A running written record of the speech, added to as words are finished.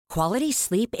Quality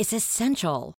sleep is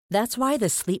essential. That's why the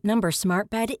Sleep Number Smart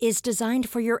Bed is designed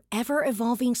for your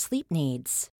ever-evolving sleep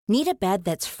needs. Need a bed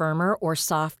that's firmer or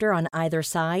softer on either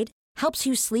side? Helps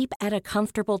you sleep at a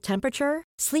comfortable temperature?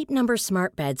 Sleep Number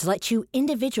Smart Beds let you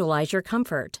individualize your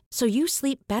comfort, so you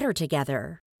sleep better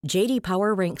together. J.D.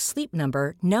 Power ranks Sleep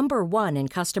Number number 1 in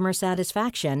customer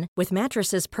satisfaction with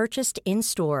mattresses purchased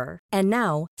in-store. And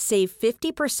now, save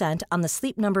 50% on the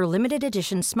Sleep Number Limited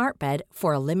Edition Smart Bed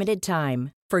for a limited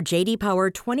time. For J.D. Power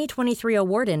 2023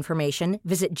 award information,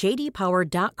 visit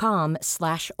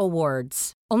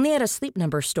jdpower.com/awards. Only at a Sleep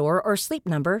Number store or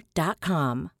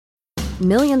sleepnumber.com.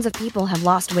 Millions of people have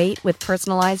lost weight with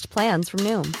personalized plans from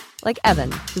Noom. Like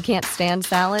Evan, who can't stand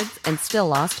salads and still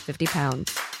lost 50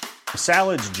 pounds.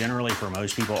 Salads generally for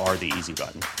most people are the easy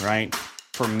button, right?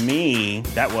 For me,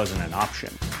 that wasn't an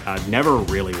option. I never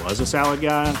really was a salad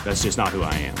guy. That's just not who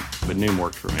I am. But Noom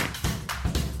worked for me.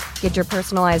 Get your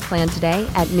personalized plan today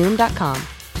at Noom.com.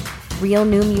 Real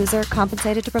Noom user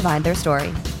compensated to provide their story.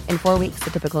 In 4 weeks, the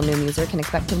typical Noom user can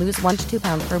expect to lose 1 to 2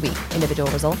 pounds per week.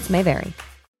 Individual results may vary.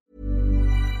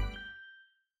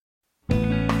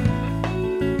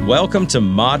 Welcome to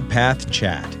ModPath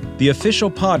Chat, the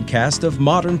official podcast of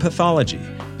modern pathology,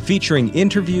 featuring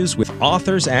interviews with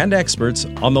authors and experts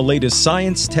on the latest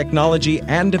science, technology,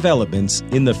 and developments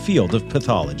in the field of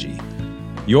pathology.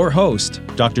 Your host,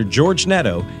 Dr. George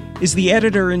Netto, is the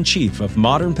editor-in-chief of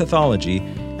Modern Pathology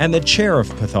and the chair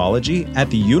of pathology at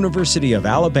the University of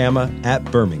Alabama at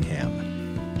Birmingham.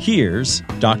 Here's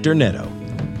Dr. Netto.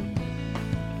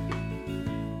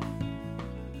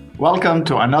 Welcome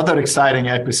to another exciting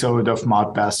episode of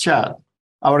ModPath Chat.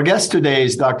 Our guest today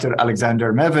is Dr.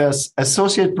 Alexander Mevis,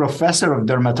 Associate Professor of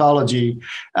Dermatology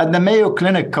at the Mayo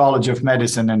Clinic College of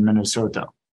Medicine in Minnesota.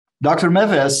 Dr.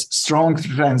 Mevis' strong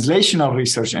translational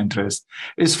research interest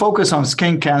is focused on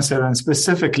skin cancer and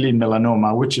specifically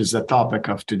melanoma, which is the topic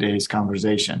of today's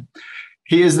conversation.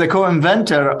 He is the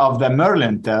co-inventor of the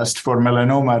Merlin test for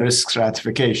melanoma risk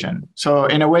stratification. So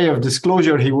in a way of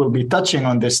disclosure, he will be touching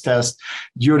on this test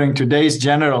during today's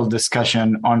general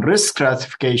discussion on risk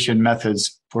stratification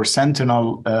methods for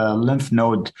sentinel lymph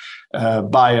node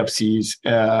biopsies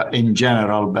in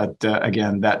general. But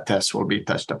again, that test will be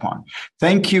touched upon.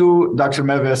 Thank you, Dr.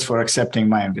 Mevis, for accepting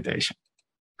my invitation.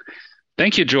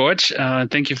 Thank you, George.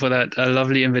 Thank you for that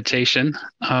lovely invitation.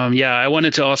 I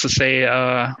wanted to also say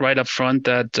right up front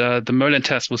that the Merlin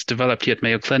test was developed here at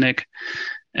Mayo Clinic,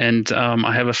 and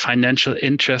I have a financial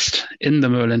interest in the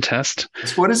Merlin test.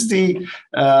 What is the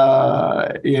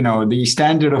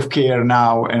standard of care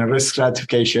now in risk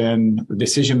stratification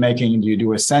decision making? Do you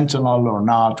do a sentinel or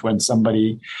not when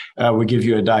somebody will give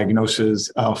you a diagnosis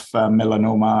of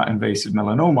melanoma, invasive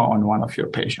melanoma on one of your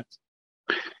patients?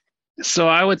 So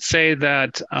I would say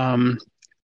that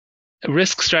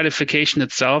risk stratification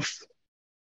itself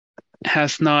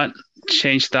has not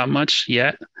changed that much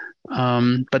yet,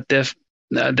 but there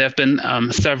have been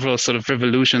several sort of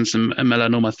revolutions in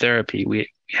melanoma therapy. We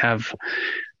have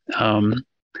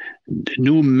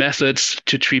new methods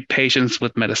to treat patients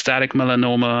with metastatic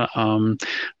melanoma.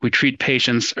 We treat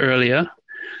patients earlier.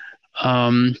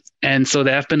 And so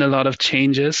there have been a lot of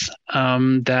changes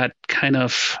that kind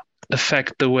of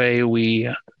affect the way we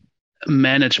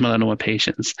manage melanoma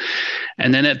patients.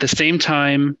 And then at the same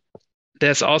time,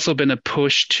 there's also been a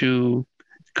push to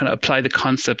kind of apply the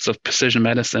concepts of precision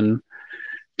medicine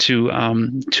to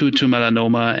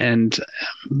melanoma and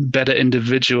better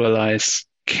individualize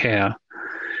care.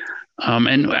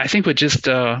 And I think we're just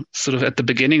sort of at the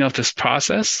beginning of this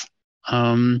process,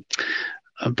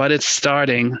 but it's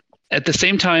starting. At the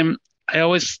same time, I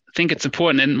always think it's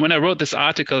important. And when I wrote this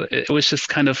article, it was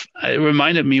just it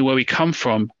reminded me where we come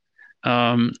from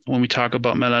when we talk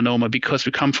about melanoma, because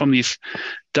we come from these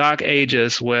dark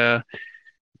ages where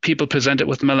people presented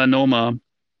with melanoma.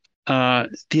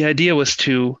 The idea was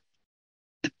to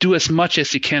do as much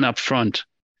as you can up front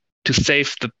to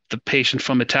save the patient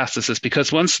from metastasis,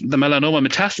 because once the melanoma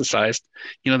metastasized,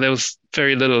 there was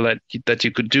very little that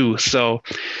you could do. So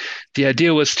the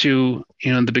idea was to,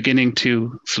 in the beginning,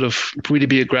 to sort of really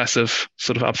be aggressive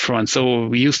sort of upfront. So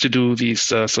we used to do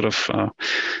these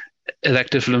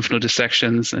elective lymph node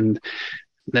dissections, and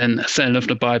then sentinel lymph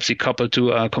node biopsy coupled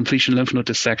to a completion lymph node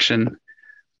dissection.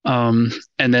 And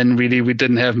then really we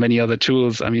didn't have many other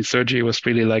tools. I mean, surgery was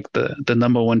really like the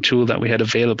number one tool that we had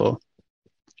available.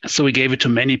 So we gave it to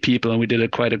many people and we did it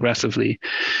quite aggressively.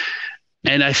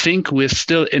 And I think we're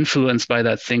still influenced by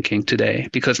that thinking today,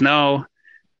 because now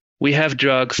we have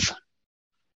drugs,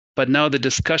 but now the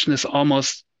discussion is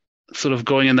almost sort of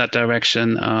going in that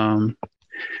direction.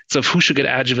 So who should get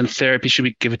adjuvant therapy? Should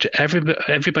we give it to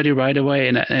everybody right away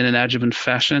in an adjuvant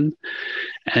fashion?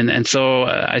 And so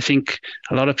I think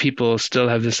a lot of people still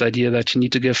have this idea that you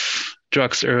need to give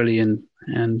drugs early and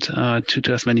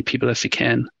to as many people as you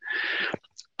can.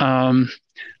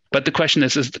 But the question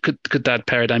is could that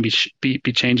paradigm be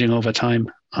changing over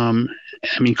time?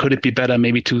 I mean, could it be better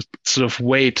maybe to sort of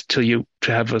wait till you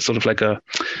to have a sort of like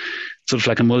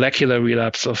a molecular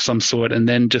relapse of some sort and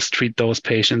then just treat those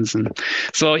patients? And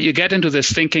so you get into this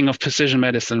thinking of precision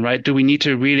medicine, right? Do we need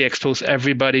to really expose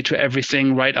everybody to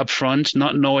everything right up front,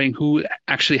 not knowing who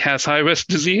actually has high risk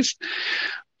disease?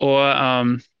 Or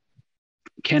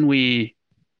can we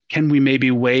maybe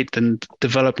wait and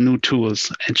develop new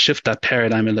tools and shift that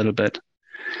paradigm a little bit?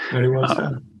 Very well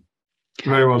said.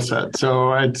 Very well said.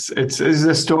 So it's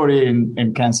a story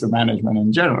in cancer management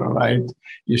in general, right?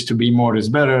 Used to be more is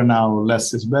better, now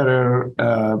less is better,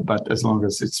 but as long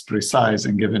as it's precise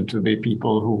and given to the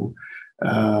people who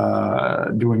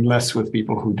doing less with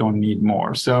people who don't need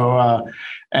more. So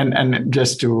and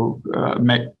just to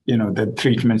make the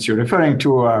treatments you're referring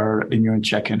to are immune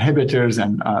check inhibitors,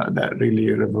 and that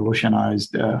really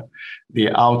revolutionized the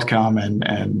outcome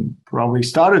and probably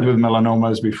started with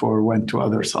melanomas before it went to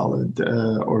other solid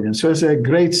organs. So it's a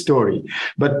great story.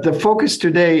 But the focus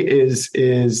today is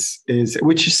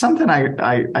which is something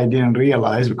I didn't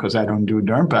realize because I don't do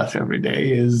derm path every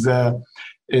day, is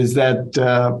that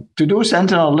to do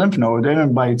sentinel lymph node in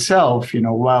and by itself,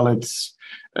 while it's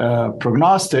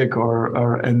prognostic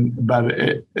but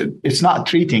it's not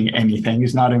treating anything.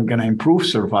 It's not even going to improve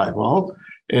survival.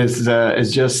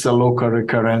 It's just a local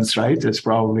recurrence, right? It's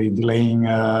probably delaying,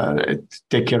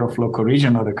 take care of local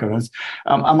regional recurrence.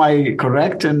 Am I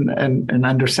correct in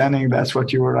understanding that's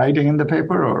what you were writing in the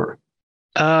paper, or?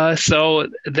 So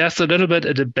there's a little bit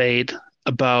of debate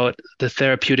about the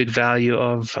therapeutic value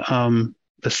of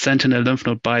the sentinel lymph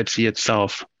node biopsy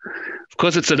itself. Of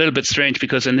course, it's a little bit strange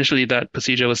because initially that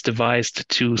procedure was devised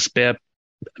to spare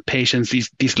patients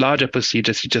these larger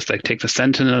procedures. You just take the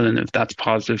sentinel, and if that's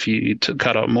positive, you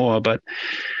cut out more. But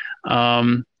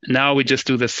now we just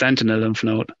do the sentinel lymph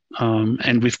node.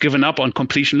 And we've given up on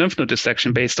completion lymph node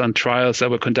dissection based on trials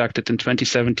that were conducted in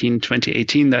 2017,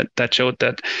 2018 that showed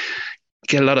that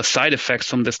get a lot of side effects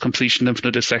from this completion lymph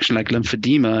node dissection, like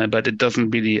lymphedema, but it doesn't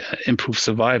really improve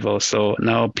survival. So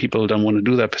now people don't want to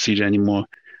do that procedure anymore.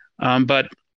 But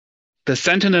the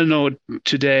sentinel node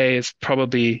today is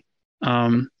probably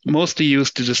mostly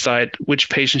used to decide which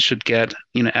patient should get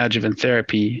adjuvant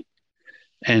therapy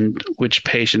and which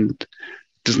patient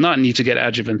does not need to get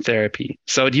adjuvant therapy.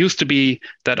 So it used to be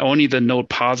that only the node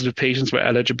positive patients were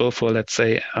eligible for, let's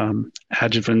say,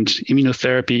 adjuvant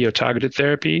immunotherapy or targeted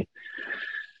therapy.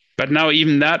 But now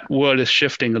even that world is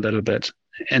shifting a little bit,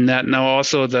 and that now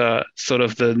also the sort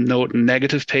of the node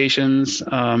negative patients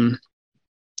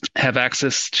have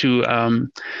access to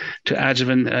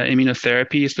adjuvant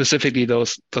immunotherapy, specifically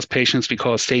those patients we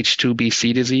call stage 2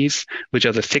 BC disease, which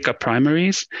are the thicker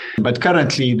primaries. But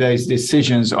currently, there's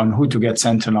decisions on who to get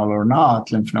sentinel or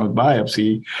not lymph node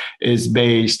biopsy is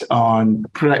based on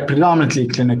predominantly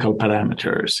clinical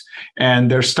parameters,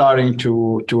 and they're starting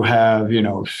to have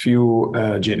few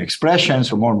gene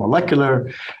expressions, so more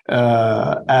molecular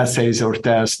assays or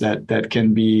tests that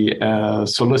can be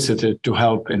solicited to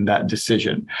help in that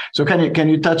decision. So can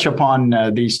you touch upon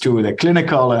these two, the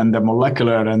clinical and the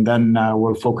molecular, and then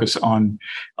we'll focus on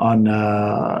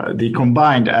the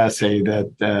combined assay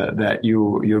that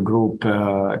your group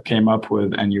came up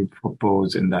with and you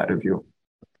propose in that review?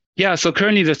 Yeah, so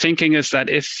currently the thinking is that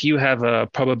if you have a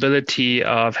probability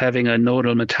of having a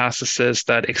nodal metastasis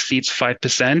that exceeds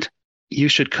 5%, you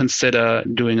should consider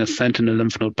doing a sentinel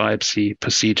lymph node biopsy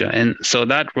procedure. And so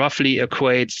that roughly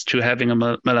equates to having a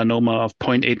melanoma of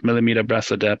 0.8 millimeter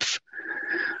breast depth,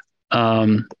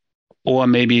 or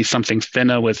maybe something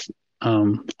thinner with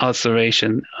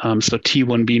ulceration, so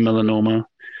T1B melanoma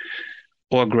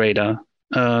or greater.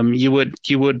 You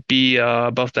would be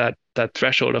above that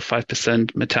threshold of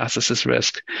 5% metastasis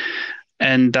risk.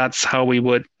 And that's how we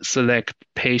would select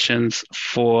patients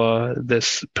for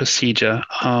this procedure.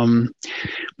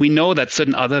 We know that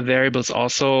certain other variables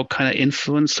also kind of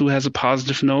influence who has a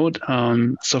positive node.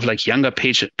 Sort of like younger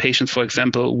patients, for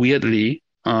example, weirdly,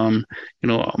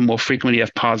 more frequently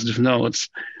have positive nodes.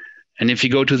 And if you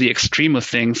go to the extreme of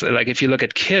things, like if you look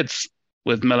at kids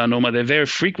with melanoma, they very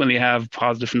frequently have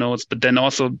positive nodes, but then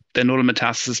also their nodal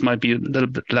metastasis might be a little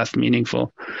bit less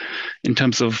meaningful in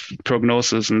terms of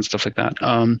prognosis and stuff like that.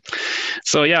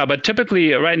 But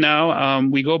typically right now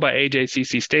we go by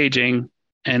AJCC staging,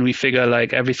 and we figure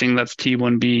like everything that's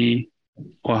T1B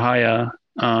or higher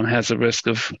has a risk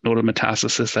of nodal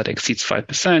metastasis that exceeds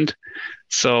 5%.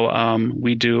 So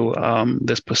we do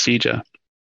this procedure.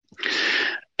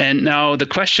 And now the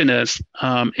question is,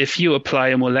 if you apply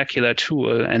a molecular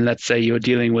tool, and let's say you're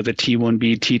dealing with a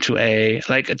T1B, T2A,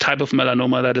 like a type of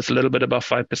melanoma that is a little bit above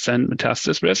 5%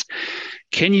 metastasis risk,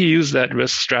 can you use that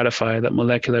risk stratifier, that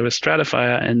molecular risk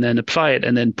stratifier, and then apply it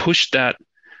and then push that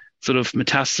sort of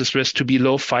metastasis risk to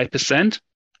below 5%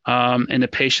 in a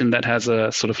patient that has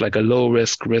a sort of like a low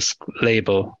risk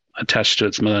label attached to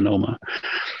its melanoma?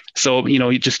 So,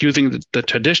 just using the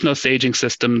traditional staging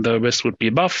system, the risk would be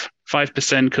above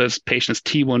 5% because patient's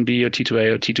T1B or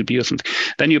T2A or T2B or something.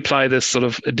 Then you apply this sort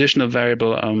of additional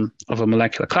variable of a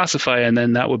molecular classifier, and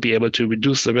then that would be able to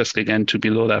reduce the risk again to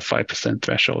below that 5%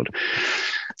 threshold.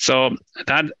 So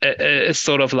that is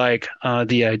sort of like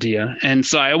the idea. And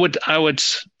so I would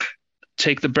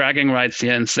take the bragging rights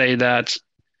here and say that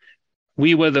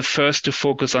we were the first to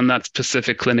focus on that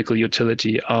specific clinical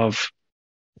utility of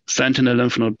sentinel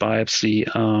lymph node biopsy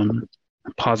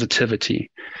positivity.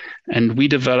 And we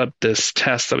developed this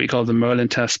test that we call the Merlin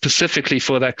test specifically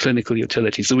for that clinical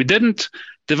utility. So we didn't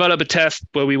develop a test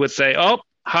where we would say,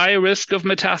 high risk of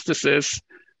metastasis,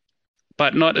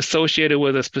 but not associated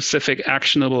with a specific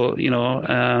actionable,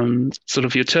 sort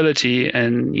of utility.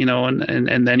 And,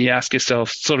 and then you ask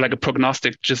yourself, sort of like a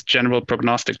prognostic, just general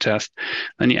prognostic test.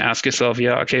 Then you ask yourself,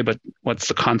 but what's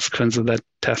the consequence of that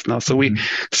test now? So we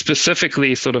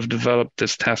specifically sort of developed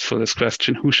this test for this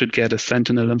question: who should get a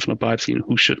sentinel lymph node biopsy and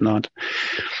who should not?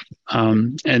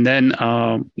 And then,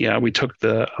 we took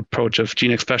the approach of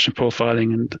gene expression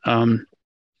profiling and,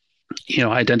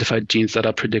 identified genes that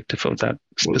are predictive of that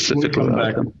specific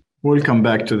outcome. We'll come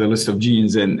back to the list of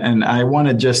genes, and I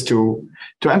wanted just to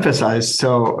emphasize.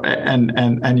 So,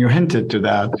 and you hinted to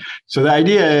that. So the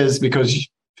idea is because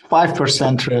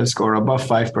 5% risk or above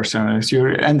 5% risk, you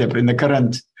end up in the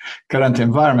current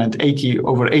environment,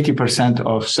 over 80%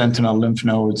 of sentinel lymph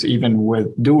nodes, even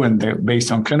with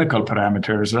based on clinical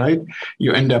parameters, right?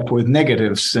 You end up with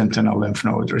negative sentinel lymph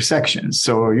node resections.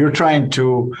 So you're trying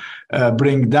to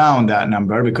bring down that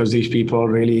number because these people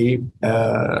really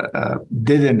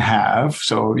didn't have.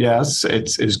 So yes,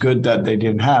 it's good that they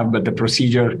didn't have, but the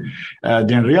procedure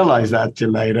didn't realize that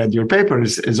till I read your paper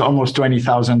is almost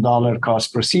 $20,000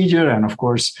 cost procedure. And of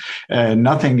course,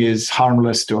 nothing is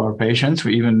harmless to our patients.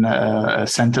 We even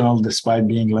sentinel, despite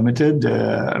being limited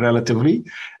relatively,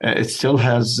 it still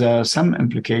has some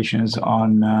implications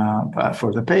on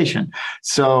for the patient.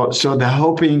 So the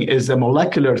hoping is the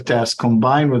molecular test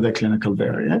combined with the clinical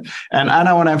variant. And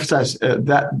I want to emphasize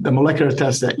that the molecular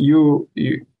test that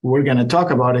we're going to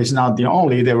talk about is not the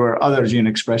only. There were other gene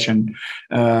expression,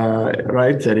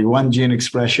 right? 31 gene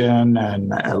expression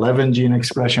and 11 gene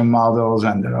expression models,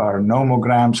 and there are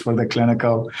nomograms for the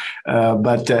clinical.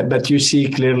 But you see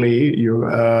clearly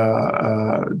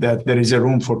that there is a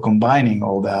room for combining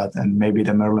all that, and maybe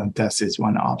the Merlin test is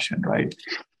one option, right?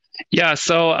 Yeah.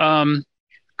 So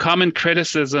common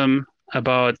criticism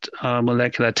about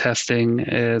molecular testing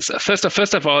is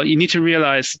first of all, you need to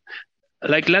realize,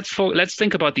 like, let's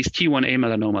think about these T1A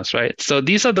melanomas, right? So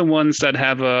these are the ones that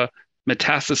have a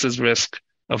metastasis risk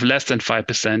of less than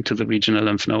 5% to the regional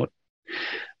lymph node.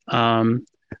 And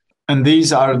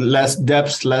these are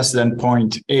depths less than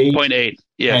 0.8. 0.8,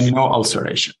 yes. And no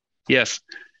ulceration. Yes.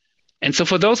 And so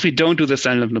for those, we don't do the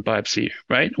sentinel lymph node biopsy,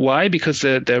 right? Why? Because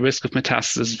the risk of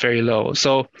metastasis is very low.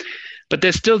 So, but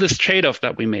there's still this trade-off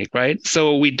that we make, right?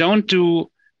 So we don't do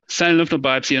sentinel lymph node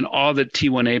biopsy in all the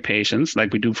T1A patients,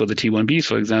 like we do for the T1Bs,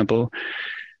 for example,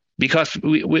 because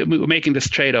we're making this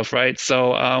trade-off, right?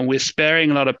 So we're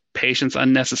sparing a lot of patients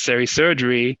unnecessary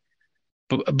surgery,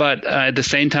 but at the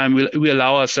same time, we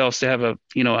allow ourselves to have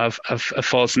a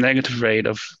false negative rate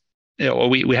of, or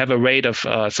we have a rate of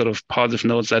sort of positive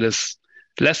nodes that is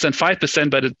less than 5%,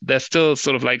 but there's still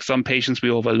sort of like some patients we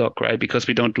overlook, right? Because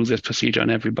we don't do this procedure on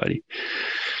everybody.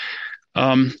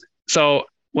 So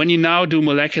when you now do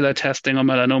molecular testing on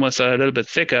melanomas that are a little bit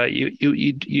thicker,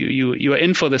 you are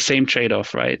in for the same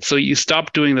trade-off, right? So you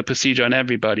stop doing the procedure on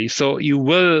everybody. So you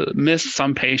will miss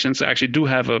some patients who actually do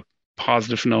have a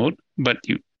positive node, but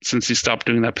since you stop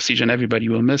doing that procedure on everybody,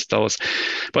 you will miss those.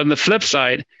 But on the flip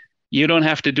side, you don't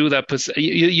have to do that.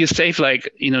 You save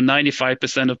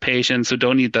 95% of patients who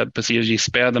don't need that procedure. You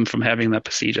spare them from having that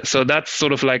procedure. So that's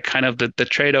sort of like kind of the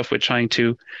trade-off we're trying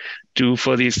to do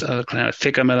for these kind of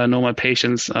thicker melanoma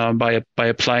patients by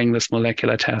applying this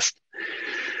molecular test.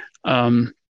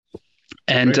 And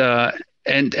of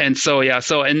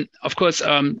course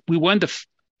we weren't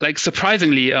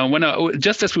surprisingly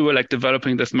just as we were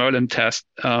developing this Merlin test,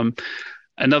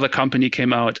 another company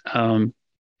came out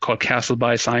called Castle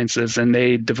Biosciences, and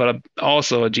they developed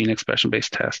also a gene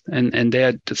expression-based test. And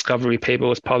their discovery paper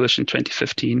was published in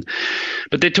 2015.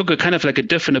 But they took a kind of like a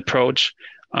different approach,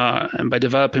 and by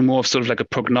developing more of sort of like a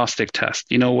prognostic test,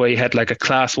 where you had like a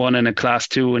class 1 and a class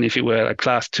 2, and if you were a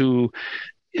class 2,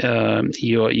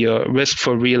 your risk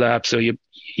for relapse or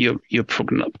your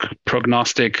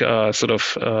prognostic sort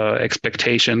of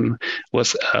expectation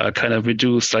was kind of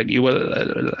reduced. Like you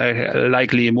were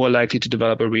more likely to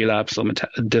develop a relapse or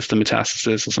distant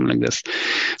metastasis or something like this.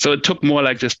 So it took more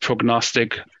like this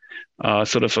prognostic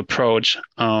sort of approach.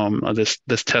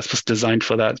 This test was designed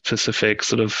for that specific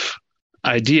sort of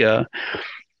idea.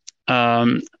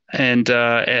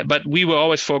 But we were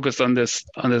always focused on this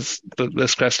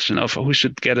question of who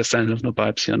should get a sentinel lymph node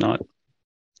biopsy or not.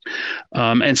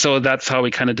 And so that's how we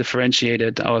kind of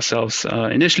differentiated ourselves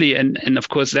initially. And of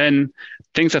course, then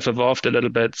things have evolved a little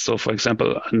bit. So for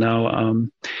example, now,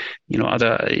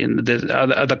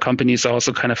 other companies are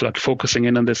also kind of like focusing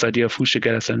in on this idea of who should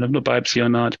get a sentinel lymph node biopsy or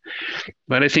not.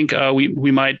 But I think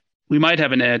we might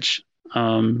have an edge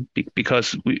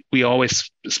because we always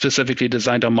specifically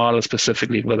designed our model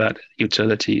specifically for that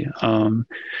utility.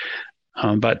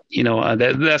 But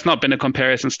there's not been a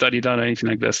comparison study done or anything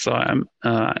like this, so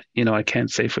I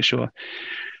can't say for sure.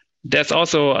 There's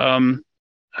also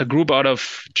a group out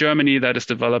of Germany that is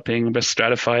developing a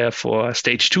stratifier for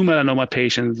stage 2 melanoma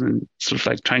patients, and sort of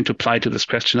like trying to apply to this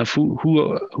question of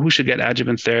who should get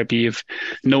adjuvant therapy if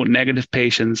node negative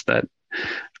patients that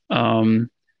are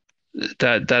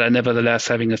nevertheless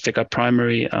having a thicker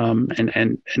primary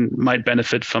and might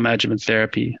benefit from adjuvant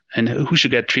therapy, and who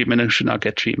should get treatment and who should not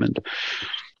get treatment.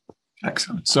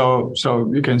 Excellent. So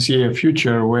you can see a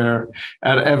future where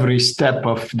at every step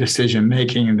of decision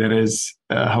making there is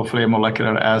hopefully a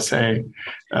molecular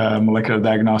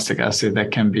diagnostic assay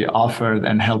that can be offered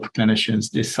and help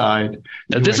clinicians decide.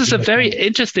 Now, this is a very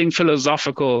interesting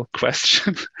philosophical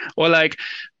question, or like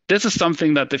this is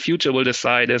something that the future will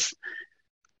decide is,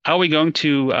 are we going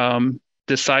to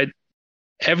decide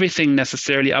everything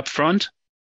necessarily upfront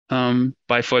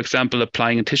by, for example,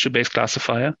 applying a tissue-based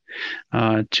classifier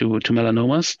to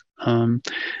melanomas?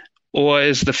 Or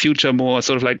is the future more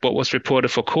sort of like what was reported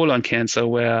for colon cancer,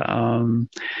 where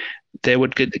they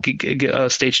would get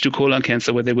stage 2 colon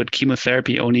cancer, where they would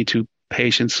chemotherapy only to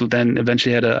patients who then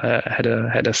eventually had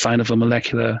a sign of a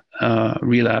molecular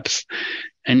relapse,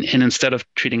 and instead of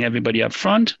treating everybody up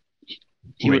front,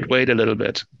 you would wait a little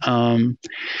bit. And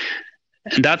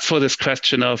that's for this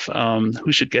question of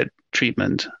who should get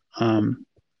treatment.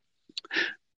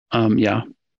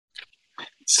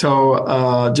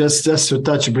 So just to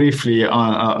touch briefly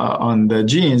on the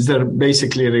genes, they're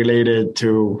basically related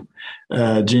to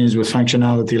genes with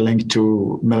functionality linked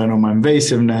to melanoma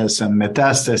invasiveness and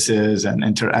metastasis and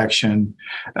interaction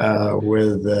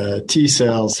with T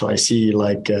cells. So I see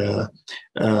like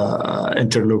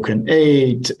interleukin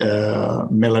 8,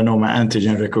 melanoma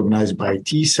antigen recognized by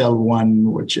T cell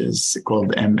 1, which is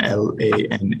called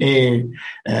MLANA,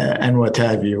 and what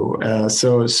have you.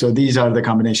 So these are the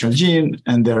combination of gene,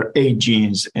 and there are 8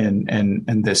 genes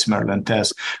in this Merlin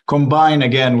test. Combine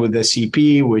again with the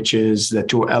CP, which is the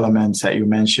 2 elements that you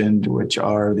mentioned, which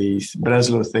are the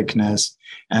Breslow thickness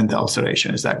and the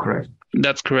ulceration. Is that correct?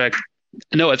 That's correct.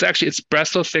 No, it's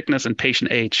Breslow thickness and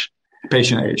patient age.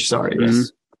 Patient age, sorry. Mm-hmm.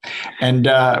 Yes. And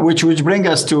which bring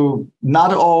us to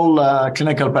not all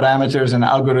clinical parameters and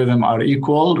algorithm are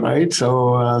equal, right?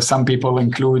 So some people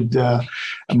include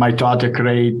mitotic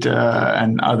rate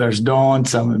and others don't.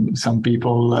 Some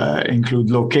people include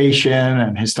location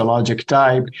and histologic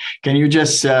type. Can you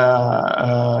just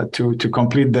to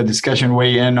complete the discussion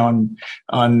weigh in on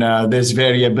this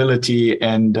variability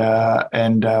and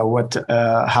what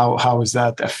how is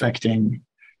that affecting?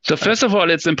 So first of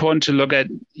all, it's important to look at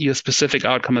your specific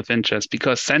outcome of interest,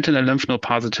 because sentinel lymph node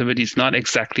positivity is not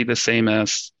exactly the same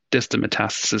as distant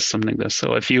metastasis, something like this.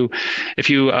 So if you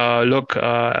look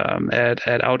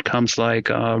at outcomes like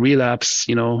relapse,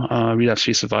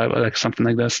 relapse-free survival, like something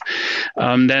like this,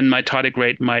 then mitotic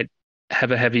rate might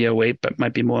have a heavier weight, but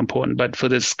might be more important. But for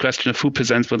this question of who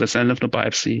presents with a sentinel lymph node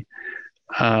biopsy,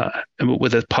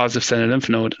 with a positive sentinel lymph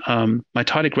node,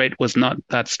 mitotic rate was not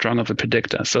that strong of a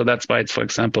predictor. So that's why it's, for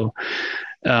example,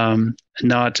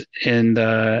 not in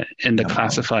the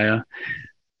classifier.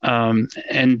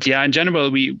 In general,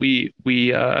 we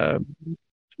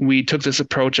took this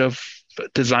approach of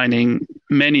designing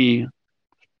many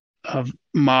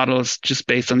models just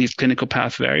based on these clinical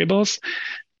path variables,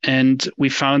 and we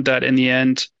found that in the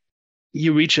end,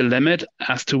 you reach a limit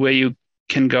as to where you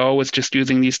can go with just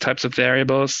using these types of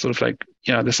variables, sort of like,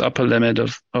 this upper limit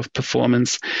of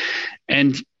performance.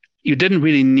 And you didn't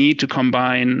really need to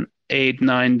combine 8,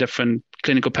 9 different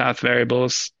clinical path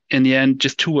variables. In the end,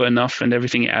 just 2 were enough, and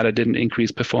everything added didn't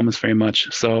increase performance very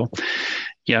much. So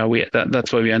yeah,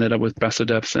 that's why we ended up with breast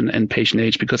depth and patient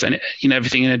age, because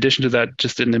everything in addition to that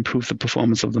just didn't improve the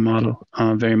performance of the model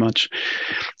very much.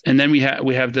 And then we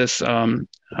have this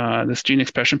this gene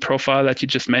expression profile that you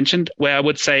just mentioned, where I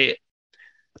would say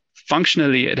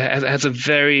functionally it has a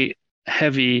very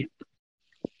heavy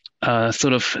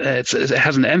it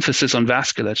has an emphasis on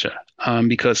vasculature,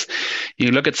 because you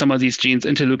look at some of these genes.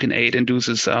 Interleukin 8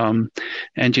 induces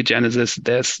angiogenesis.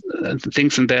 There's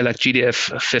things in there like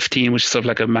GDF15, which is sort of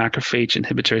like a macrophage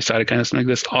inhibitory cytokine, something like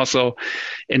this, also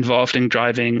involved in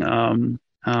driving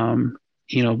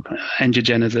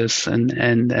angiogenesis and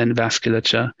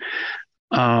vasculature.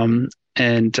 And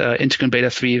interleukin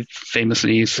beta 3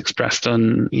 famously is expressed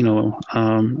on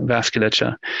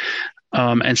vasculature.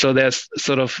 And so there's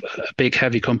sort of a big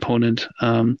heavy component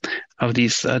of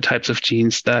these types of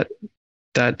genes that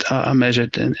are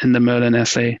measured in the Merlin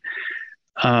assay.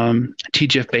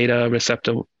 TGF beta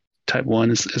receptor type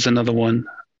 1 is another one.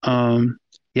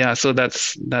 So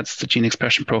that's the gene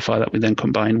expression profile that we then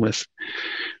combine with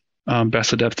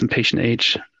breast depth and patient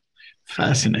age.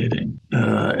 Fascinating.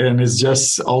 And it's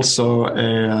just also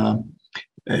a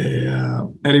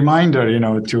reminder,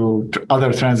 to other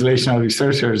translational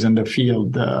researchers in the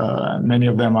field. Many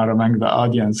of them are among the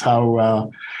audience.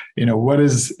 How, you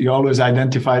always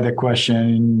identify the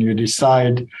question, you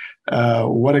decide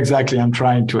what exactly I'm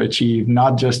trying to achieve,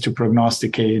 not just to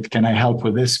prognosticate, can I help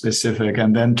with this specific,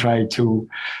 and then try to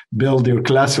build your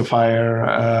classifier.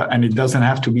 And it doesn't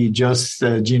have to be just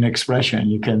gene expression.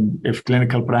 You can, if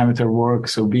clinical parameter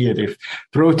works, so be it. If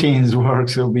proteins work,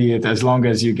 so be it, as long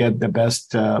as you get the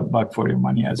best buck for your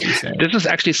money, as we say. This is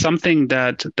actually something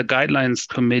that the guidelines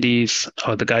committees,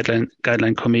 or the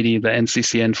guideline committee, the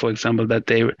NCCN, for example, that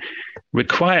they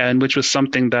require, and which was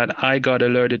something that I got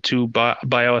alerted to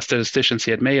by our statisticians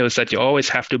here at Mayo, is that you always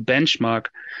have to benchmark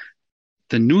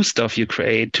the new stuff you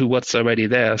create to what's already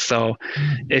there. So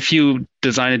if you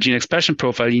design a gene expression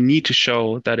profile, you need to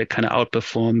show that it kind of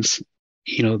outperforms,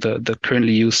 the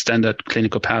currently used standard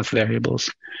clinical path variables.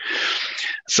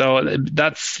 So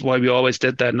that's why we always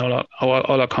did that. In all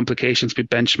our complications, we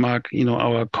benchmark,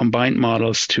 our combined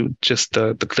models to just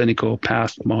the clinical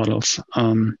path models.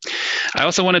 I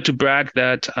also wanted to brag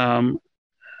that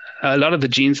a lot of the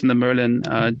genes in the Merlin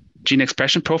gene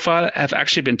expression profile have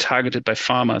actually been targeted by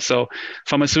pharma. So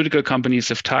pharmaceutical companies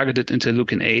have targeted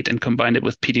interleukin 8 and combined it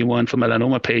with PD-1 for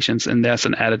melanoma patients, and there's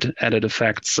an added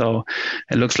effect. So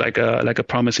it looks like a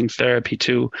promising therapy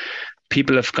too.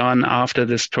 People have gone after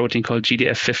this protein called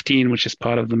GDF15, which is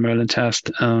part of the Merlin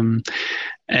test, and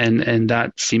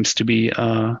that seems to be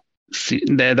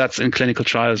that's in clinical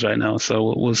trials right now.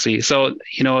 So we'll see. So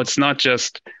it's not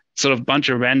just sort of bunch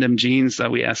of random genes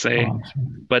that we assay,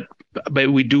 but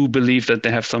we do believe that they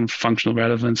have some functional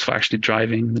relevance for actually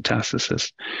driving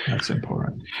metastasis. That's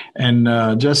important.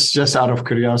 And just out of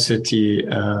curiosity,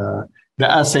 the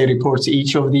assay reports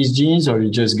each of these genes, or you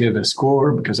just give a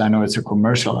score? Because I know it's a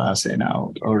commercial assay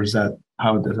now, or is that,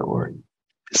 how does it work?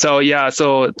 So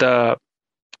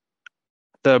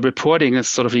the reporting is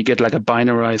sort of, you get like a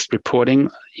binarized reporting.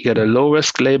 You get a low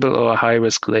risk label or a high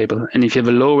risk label. And if you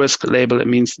have a low risk label, it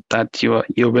means that your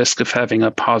risk of having a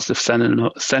positive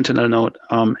sentinel node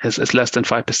is less than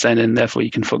 5%, and therefore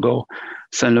you can forgo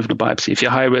sentinel lymph node biopsy. If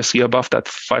you're high risk, you're above that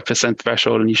 5%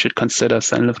 threshold, and you should consider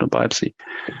sentinel lymph node biopsy.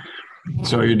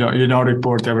 So you don't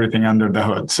report everything under the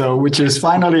hood. So, which is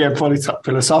finally a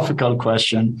philosophical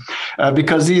question,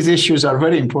 because these issues are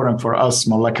very important for us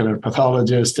molecular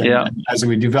pathologists, and as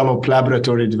we develop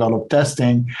laboratory-developed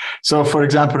testing. So, for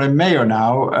example, in Mayo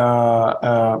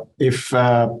now, if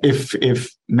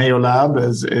Mayo Lab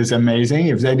is amazing,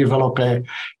 if they develop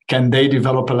can they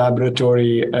develop a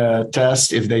laboratory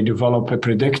test? If they develop a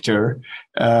predictor,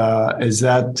 is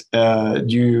that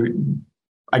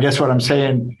I guess what I'm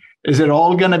saying. Is it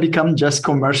all going to become just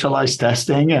commercialized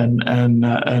testing,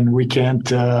 and we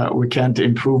can't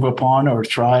improve upon or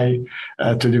try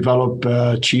to develop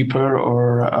cheaper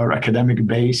or academic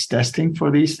based testing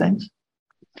for these things?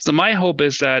 So my hope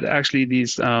is that actually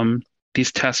these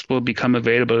tests will become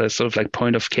available as sort of like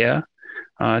point of care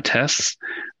tests,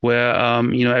 where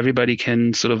everybody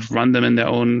can sort of run them in their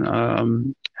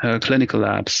own clinical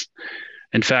labs.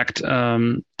 In fact,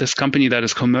 this company that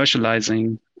is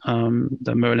commercializing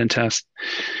the Merlin test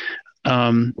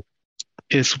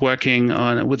is working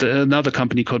on with another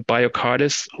company called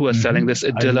BioCardis, who are selling this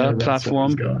Adilla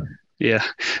platform. Yeah.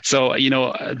 So,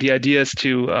 the idea is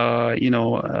to,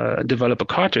 develop a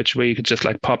cartridge where you could just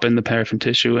like pop in the paraffin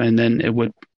tissue, and then it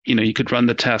would you could run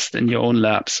the test in your own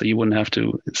lab, so you wouldn't have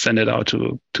to send it out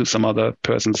to some other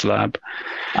person's lab.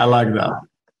 I like that.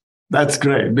 That's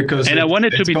great because I want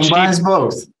it to be combines cheap.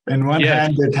 Both. In one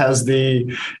hand, it has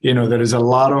there is a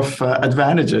lot of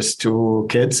advantages to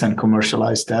kits and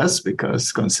commercialized tests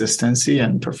because consistency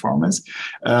and performance.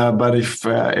 But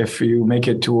if you make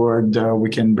it toward, we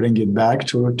can bring it back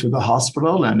to the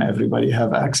hospital and everybody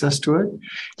have access to it.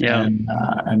 Yeah.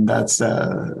 And that's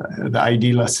the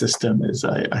ideal system is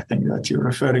I think that you're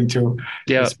referring to.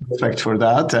 Yeah. It's perfect for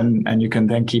that. And you can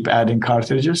then keep adding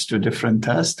cartridges to different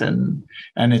tests and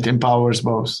it empowers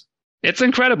both. It's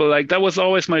incredible. Like that was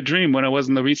always my dream when I was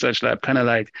in the research lab, kind of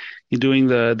like you're doing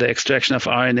the extraction of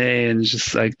RNA and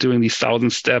just like doing these 1,000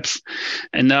 steps.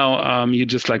 And now you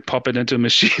just like pop it into a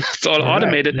machine. It's all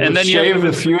automated. You and then shave you have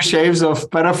a few shaves of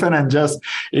paraffin and just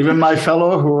even my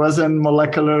fellow who wasn't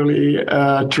molecularly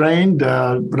trained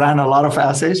ran a lot of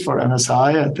assays for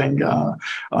MSI, I think,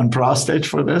 on prostate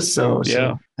for this. So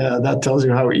that tells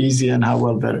you how easy and how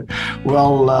well better.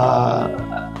 Well,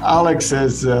 Alex,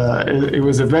 it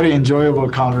was a very enjoyable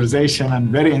conversation and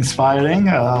very inspiring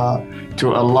to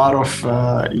a lot of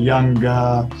young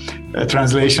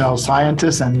translational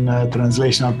scientists and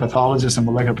translational pathologists and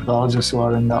molecular pathologists who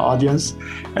are in the audience.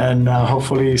 And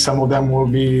hopefully some of them will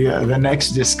be the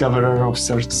next discoverer of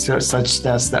such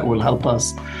tests that will help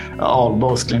us all,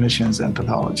 both clinicians and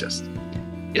pathologists.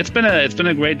 It's been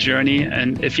a great journey,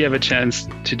 and if you have a chance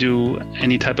to do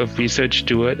any type of research,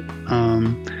 do it,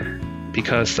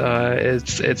 because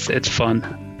it's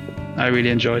fun. I really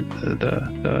enjoyed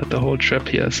the whole trip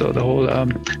here. So the whole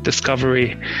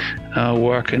discovery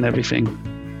work and everything.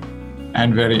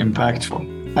 And very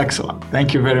impactful. Excellent.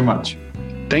 Thank you very much.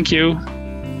 Thank you.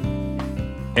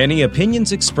 Any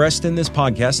opinions expressed in this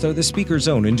podcast are the speaker's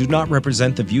own and do not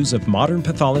represent the views of Modern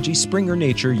Pathology, Springer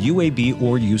Nature, UAB,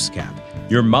 or USCAP.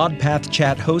 Your ModPath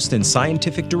Chat host and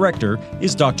scientific director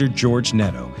is Dr. George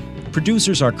Netto.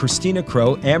 Producers are Christina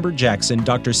Crow, Amber Jackson,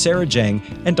 Dr. Sarah Jang,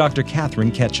 and Dr.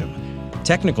 Catherine Ketchum.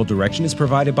 Technical direction is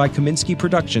provided by Kaminsky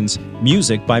Productions,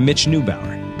 music by Mitch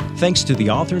Neubauer. Thanks to the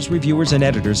authors, reviewers, and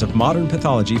editors of Modern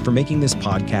Pathology for making this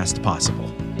podcast possible.